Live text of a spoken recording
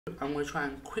I'm going to try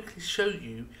and quickly show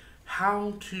you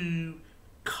how to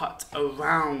cut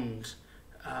around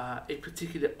a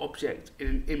particular object in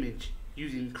an image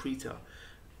using Krita.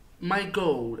 My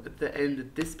goal at the end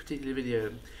of this particular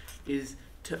video is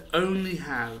to only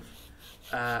have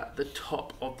the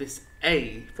top of this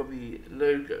A from the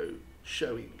logo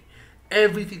showing.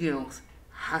 Everything else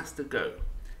has to go.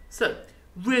 So,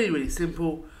 really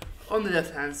simple. On the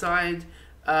left hand side,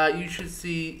 you should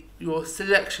see your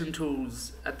selection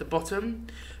tools at the bottom.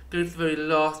 Go to the very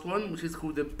last one, which is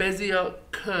called the Bezier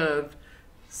Curve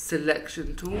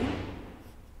Selection Tool.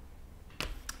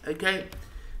 Okay,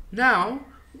 now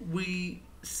we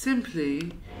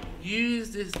simply use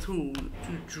this tool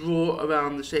to draw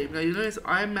around the shape. Now you notice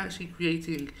I'm actually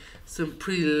creating some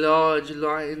pretty large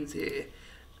lines here.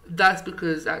 That's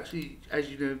because actually,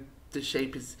 as you know, the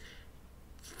shape is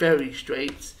very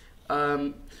straight.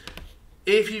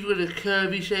 If you've got a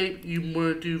curvy shape, you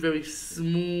want to do very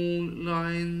small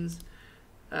lines.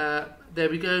 There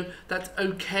we go. That's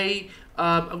okay.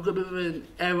 I've got a bit of an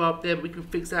error up there, but we can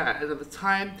fix that at another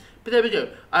time. But there we go.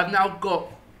 I've now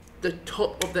got the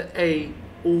top of the A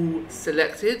all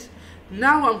selected.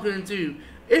 Now what I'm going to do,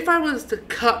 if I was to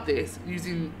cut this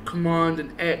using Command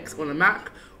and X on a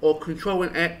Mac or Control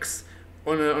and X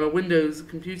on a Windows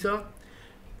computer,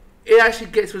 it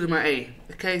actually gets rid of my A.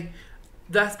 Okay.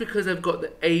 That's because I've got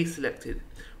the A selected.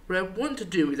 What I want to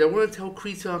do is I want to tell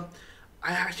Krita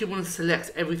I actually want to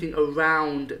select everything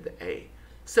around the A.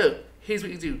 So here's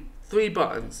what you do. 3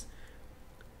 buttons.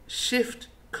 Shift,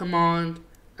 Command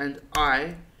and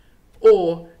I,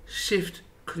 or Shift,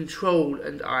 Control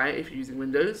and I if you're using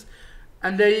Windows.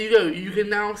 And there you go. You can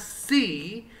now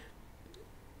see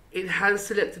it has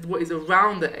selected what is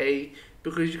around the A,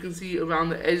 because you can see around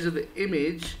the edge of the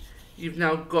image you've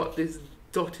now got this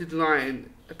dotted line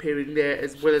appearing there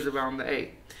as well as around the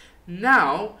A.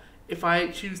 Now, if I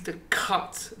choose to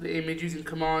cut the image using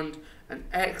Command and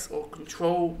X or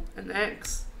Control and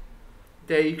X,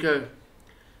 there you go.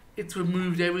 It's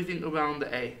removed everything around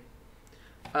the A.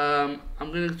 I'm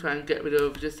going to try and get rid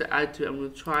of, just to add to it, I'm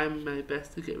going to try my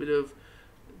best to get rid of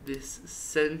this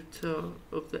center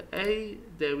of the A.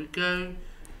 There we go.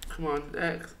 Command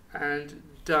and X and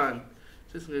done.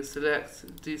 Just going to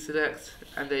select, deselect,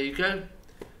 and there you go.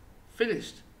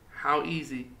 Finished. How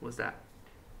easy was that?